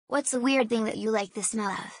What's a weird thing that you like the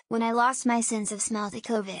smell of? When I lost my sense of smell to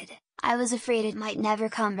COVID, I was afraid it might never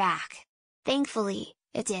come back. Thankfully,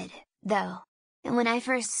 it did, though. And when I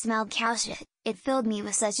first smelled cow shit, it filled me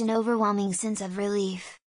with such an overwhelming sense of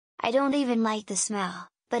relief. I don't even like the smell,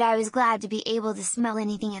 but I was glad to be able to smell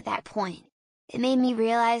anything at that point. It made me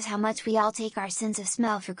realize how much we all take our sense of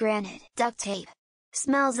smell for granted. Duct tape.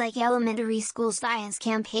 Smells like elementary school science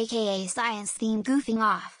camp, aka science theme goofing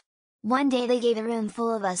off. One day they gave a room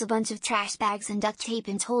full of us a bunch of trash bags and duct tape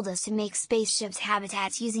and told us to make spaceships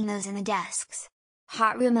habitats using those in the desks.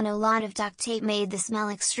 Hot room and a lot of duct tape made the smell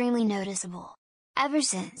extremely noticeable. Ever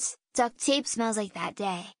since, duct tape smells like that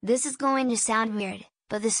day. This is going to sound weird,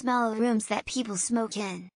 but the smell of rooms that people smoke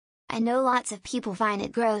in. I know lots of people find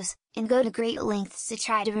it gross, and go to great lengths to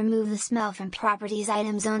try to remove the smell from properties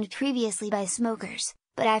items owned previously by smokers,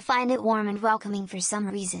 but I find it warm and welcoming for some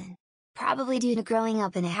reason. Probably due to growing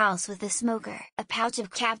up in a house with a smoker. A pouch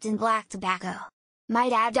of Captain Black tobacco. My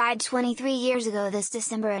dad died 23 years ago this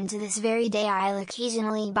December, and to this very day I'll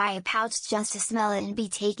occasionally buy a pouch just to smell it and be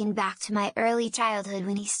taken back to my early childhood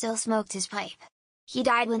when he still smoked his pipe. He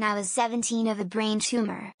died when I was 17 of a brain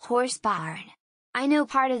tumor. Horse barn. I know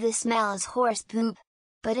part of the smell is horse poop,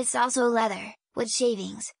 but it's also leather, wood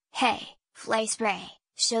shavings, hay, fly spray.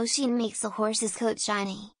 Shoshin makes the horse's coat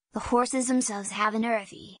shiny. The horses themselves have an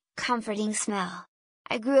earthy, comforting smell.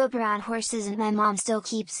 I grew up around horses and my mom still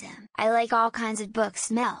keeps them. I like all kinds of book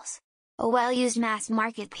smells. A well-used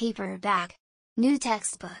mass-market paperback. New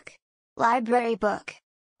textbook. Library book.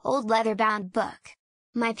 Old leather-bound book.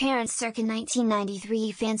 My parents' circa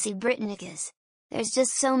 1993 fancy Britannicas. There's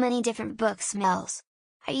just so many different book smells.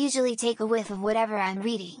 I usually take a whiff of whatever I'm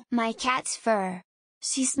reading. My cat's fur.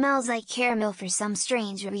 She smells like caramel for some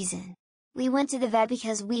strange reason. We went to the vet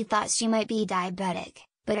because we thought she might be diabetic,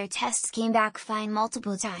 but her tests came back fine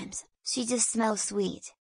multiple times. She just smells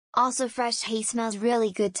sweet. Also, fresh hay smells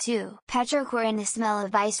really good too. Petrichor and the smell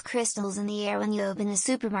of ice crystals in the air when you open the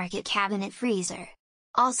supermarket cabinet freezer.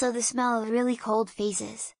 Also the smell of really cold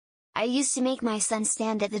faces. I used to make my son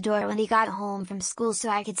stand at the door when he got home from school so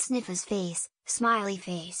I could sniff his face. Smiley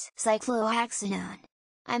face. Cyclohexanone.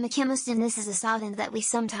 I'm a chemist and this is a solvent that we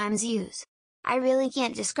sometimes use. I really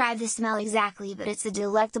can't describe the smell exactly, but it's a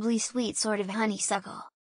delectably sweet sort of honeysuckle.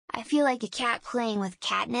 I feel like a cat playing with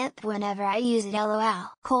catnip whenever I use it,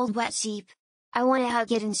 lol. Cold wet sheep. I wanna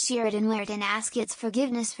hug it and shear it and wear it and ask its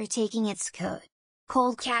forgiveness for taking its coat.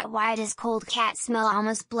 Cold cat. Why does cold cat smell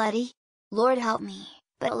almost bloody? Lord help me,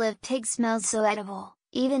 but live pig smells so edible,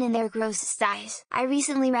 even in their grossest eyes. I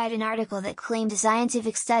recently read an article that claimed a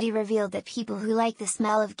scientific study revealed that people who like the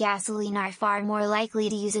smell of gasoline are far more likely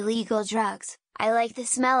to use illegal drugs. I like the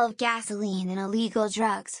smell of gasoline and illegal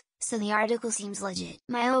drugs, so the article seems legit.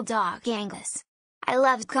 My old dog Angus. I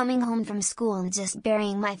loved coming home from school and just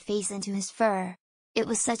burying my face into his fur. It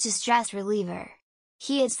was such a stress reliever.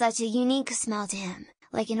 He had such a unique smell to him,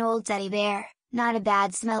 like an old teddy bear. Not a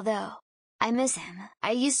bad smell though. I miss him.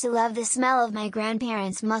 I used to love the smell of my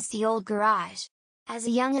grandparents' musty old garage. As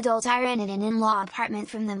a young adult I rented an in-law apartment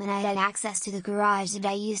from them and I had access to the garage and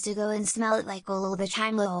I used to go and smell it like all the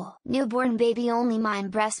time. Lol. Newborn baby only mine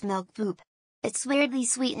breast milk poop. It's weirdly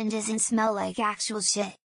sweet and doesn't smell like actual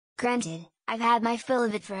shit. Granted, I've had my fill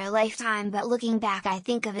of it for a lifetime, but looking back I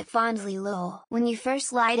think of it fondly. Lol. When you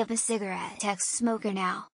first light up a cigarette, ex-smoker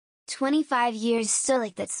now. 25 years still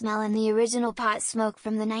like that smell in the original pot smoke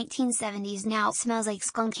from the 1970s. Now it smells like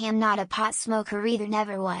skunk. I'm not a pot smoker either,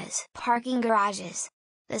 never was. Parking garages.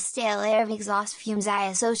 The stale air of exhaust fumes I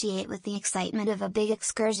associate with the excitement of a big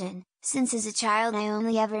excursion, since as a child I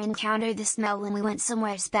only ever encountered the smell when we went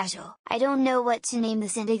somewhere special. I don't know what to name the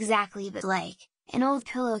scent exactly, but like, an old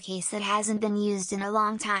pillowcase that hasn't been used in a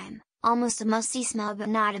long time, almost a musty smell but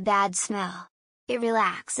not a bad smell. It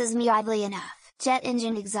relaxes me oddly enough. Jet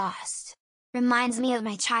engine exhaust. Reminds me of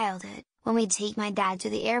my childhood, when we'd take my dad to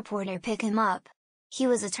the airport or pick him up. He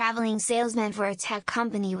was a traveling salesman for a tech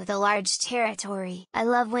company with a large territory. I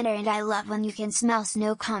love winter and I love when you can smell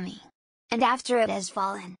snow coming. And after it has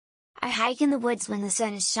fallen. I hike in the woods when the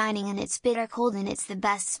sun is shining and it's bitter cold and it's the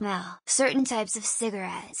best smell. Certain types of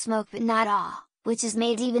cigarette smoke but not all, which is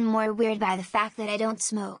made even more weird by the fact that I don't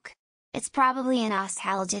smoke. It's probably a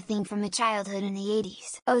nostalgia thing from a childhood in the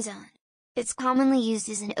 80s. Ozone. It's commonly used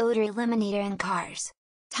as an odor eliminator in cars.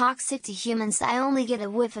 Toxic to humans. I only get a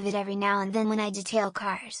whiff of it every now and then when I detail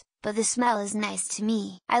cars, but the smell is nice to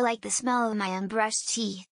me. I like the smell of my unbrushed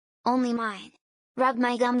teeth. Only mine. Rub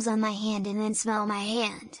my gums on my hand and then smell my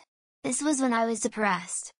hand. This was when I was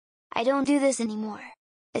depressed. I don't do this anymore.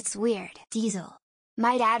 It's weird. Diesel.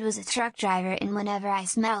 My dad was a truck driver and whenever I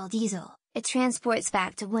smell diesel, It transports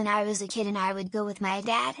back to when I was a kid and I would go with my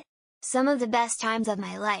dad. Some of the best times of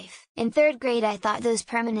my life. In 3rd grade I thought those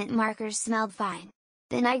permanent markers smelled fine.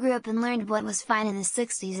 Then I grew up and learned what was fine in the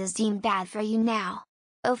 60s is deemed bad for you now.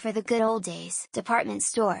 Oh, for the good old days. Department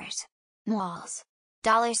stores. Malls.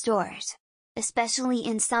 Dollar stores. Especially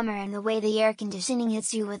in summer and the way the air conditioning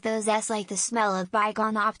hits you with those like the smell of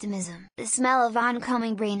bygone optimism. The smell of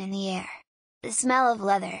oncoming rain in the air. The smell of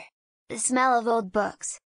leather. The smell of old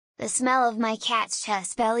books. The smell of my cat's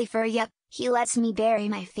chest belly fur. Yup, he lets me bury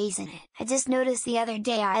my face in it. I just noticed the other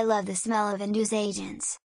day I love the smell of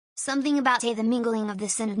newsagents. Something about the mingling of the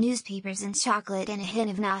scent of newspapers and chocolate and a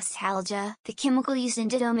hint of nostalgia. The chemical used in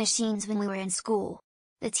Ditto machines when we were in school.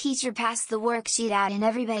 The teacher passed the worksheet out and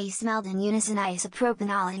everybody smelled in unison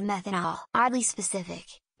isopropanol and methanol. Oddly specific,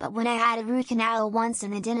 but when I had a root canal once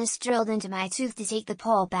and the dentist drilled into my tooth to take the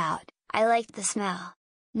pulp out, I liked the smell.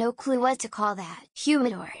 No clue what to call that.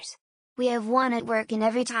 Humidors. We have one at work and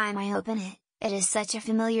every time I open it, it is such a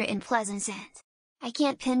familiar and pleasant scent. I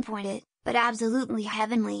can't pinpoint it, but absolutely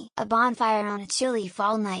heavenly. A bonfire on a chilly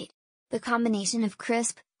fall night. The combination of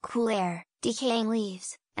crisp, cool air, decaying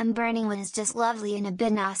leaves, and burning wood is just lovely and a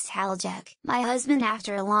bit nostalgic. My husband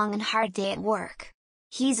after a long and hard day at work.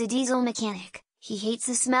 He's a diesel mechanic, he hates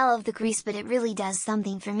the smell of the grease but it really does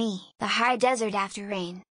something for me. The high desert after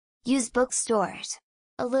rain. Used bookstores.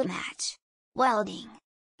 A lit match. Welding.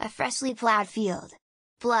 A freshly plowed field.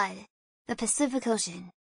 Blood. The Pacific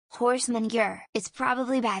Ocean. Horse manure. It's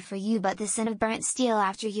probably bad for you but the scent of burnt steel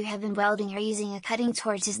after you have been welding or using a cutting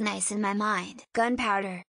torch is nice in my mind.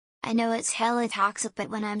 Gunpowder. I know it's hella toxic but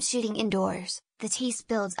when I'm shooting indoors, the taste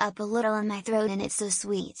builds up a little in my throat and it's so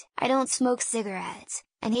sweet. I don't smoke cigarettes,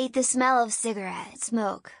 and hate the smell of cigarette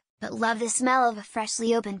smoke, but love the smell of a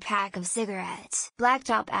freshly opened pack of cigarettes.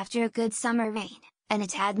 Blacktop after a good summer rain, and a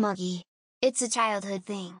tad muggy. It's a childhood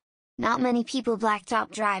thing. Not many people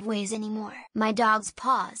blacktop driveways anymore. My dog's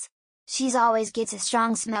paws. She's always gets a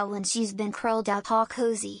strong smell when she's been curled up all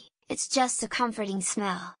cozy, it's just a comforting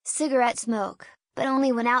smell. Cigarette smoke. But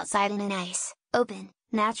only when outside in a nice, open,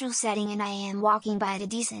 natural setting and I am walking by at a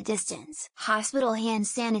decent distance. Hospital hand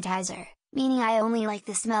sanitizer, meaning I only like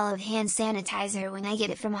the smell of hand sanitizer when I get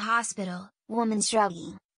it from a hospital. Woman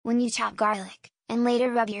shrugging, when you chop garlic, and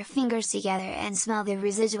later rub your fingers together and smell the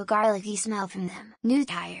residual garlicky smell from them. New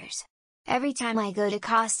tires. Every time I go to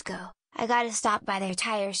Costco, I gotta stop by their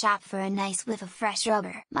tire shop for a nice whiff of fresh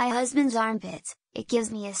rubber. My husband's armpits, it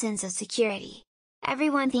gives me a sense of security.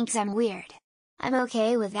 Everyone thinks I'm weird. I'm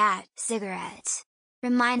okay with that. Cigarettes.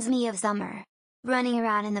 Reminds me of summer. Running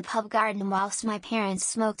around in the pub garden whilst my parents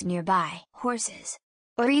smoked nearby. Horses.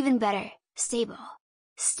 Or even better, stable.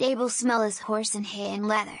 Stable smell is horse and hay and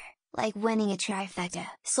leather, like winning a trifecta.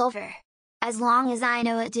 Sulfur. As long as I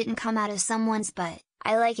know it didn't come out of someone's butt,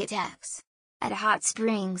 I like it. X. At hot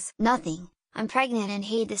springs. Nothing. I'm pregnant and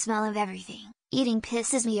hate the smell of everything. Eating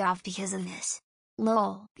pisses me off because of this.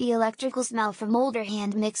 Lol. The electrical smell from older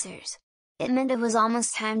hand mixers. It meant it was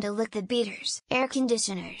almost time to lick the beaters. Air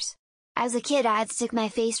conditioners. As a kid I'd stick my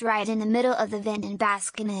face right in the middle of the vent and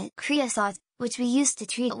bask in it. Creosote, which we used to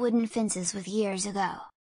treat wooden fences with years ago.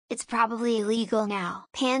 It's probably illegal now.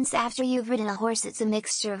 Pants after you've ridden a horse. It's a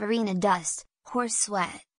mixture of arena dust, horse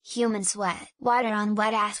sweat, human sweat, water on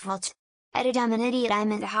wet asphalt. I'm an idiot.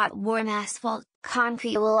 I'm into hot warm asphalt.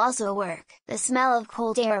 Concrete will also work. The smell of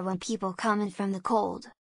cold air when people come in from the cold.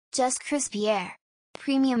 Just crispy air.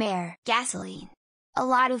 Premium air. Gasoline. A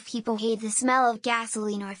lot of people hate the smell of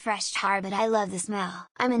gasoline or fresh tar but I love the smell.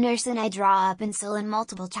 I'm a nurse and I draw up insulin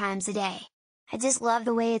multiple times a day. I just love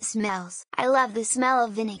the way it smells. I love the smell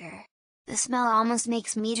of vinegar. The smell almost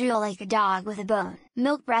makes me drool like a dog with a bone.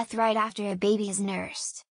 Milk breath right after a baby is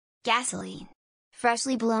nursed. Gasoline.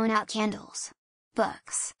 Freshly blown out candles.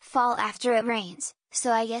 Books. Fall after it rains,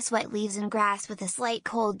 so I guess wet leaves and grass with a slight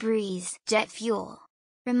cold breeze. Jet fuel.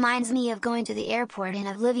 Reminds me of going to the airport and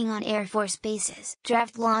of living on Air Force bases.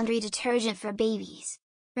 Draft laundry detergent for babies.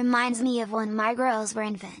 Reminds me of when my girls were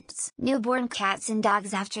infants. Newborn cats and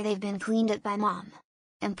dogs after they've been cleaned up by mom.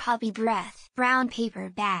 And puppy breath. Brown paper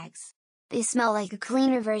bags. They smell like a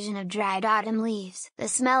cleaner version of dried autumn leaves. The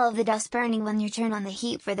smell of the dust burning when you turn on the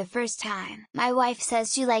heat for the first time. My wife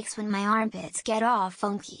says she likes when my armpits get all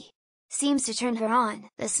funky. Seems to turn her on.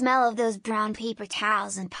 The smell of those brown paper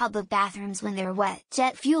towels in public bathrooms when they're wet.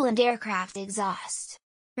 Jet fuel and aircraft exhaust.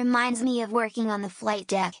 Reminds me of working on the flight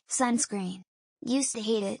deck. Sunscreen. Used to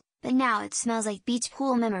hate it, but now it smells like beach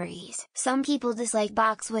pool memories. Some people dislike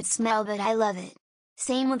boxwood smell but I love it.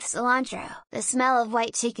 Same with cilantro. The smell of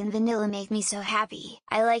white chicken vanilla make me so happy.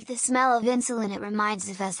 I like the smell of insulin. It reminds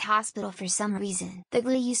of us hospital for some reason. The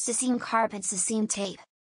glue used to seam carpets to seam tape.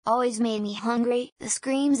 always made me hungry. The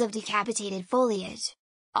screams of decapitated foliage,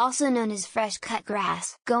 also known as fresh cut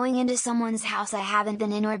grass, going into someone's house I haven't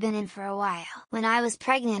been in or been in for a while. When I was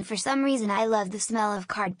pregnant, for some reason I loved the smell of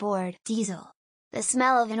cardboard, diesel. The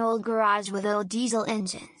smell of an old garage with old diesel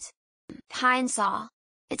engines. Pine Sol.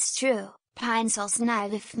 It's true, Pine Sol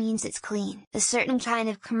Snivif means it's clean. A certain kind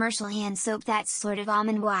of commercial hand soap that's sort of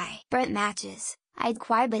almond y. Burnt matches, I'd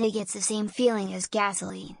quite bet it gets the same feeling as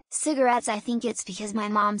gasoline. Cigarettes, I think it's because my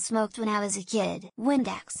mom smoked when I was a kid.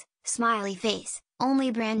 Windex, smiley face,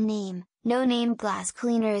 only brand name, no name. Glass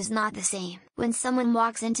cleaner is not the same. When someone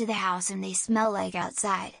walks into the house and they smell like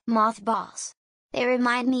outside mothballs, they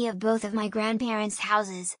remind me of both of my grandparents'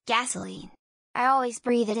 houses. Gasoline. I always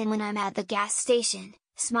breathe it in when I'm at the gas station.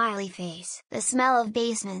 Smiley face. The smell of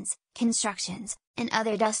basements, constructions, and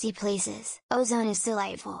other dusty places. Ozone is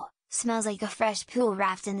delightful, smells like a fresh pool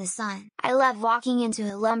wrapped in the sun. I love walking into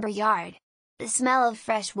a lumber yard. The smell of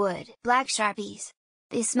fresh wood. Black Sharpies.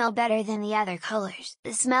 They smell better than the other colors.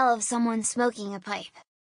 The smell of someone smoking a pipe.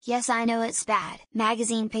 Yes, I know it's bad.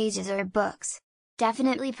 Magazine pages or books.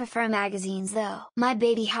 Definitely prefer magazines though. My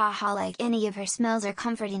baby haha, like any of her smells are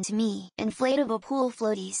comforting to me. Inflatable pool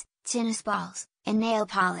floaties, tennis balls, and nail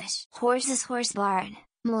polish. Horses, horse barn,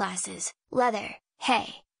 molasses, leather,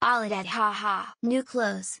 hay, all of that haha. New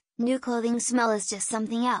clothes, new clothing smell is just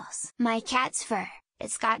something else. My cat's fur,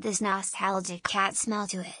 it's got this nostalgic cat smell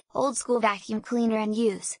to it. Old school vacuum cleaner and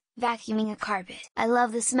use, vacuuming a carpet. I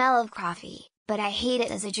love the smell of coffee, but I hate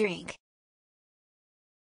it as a drink.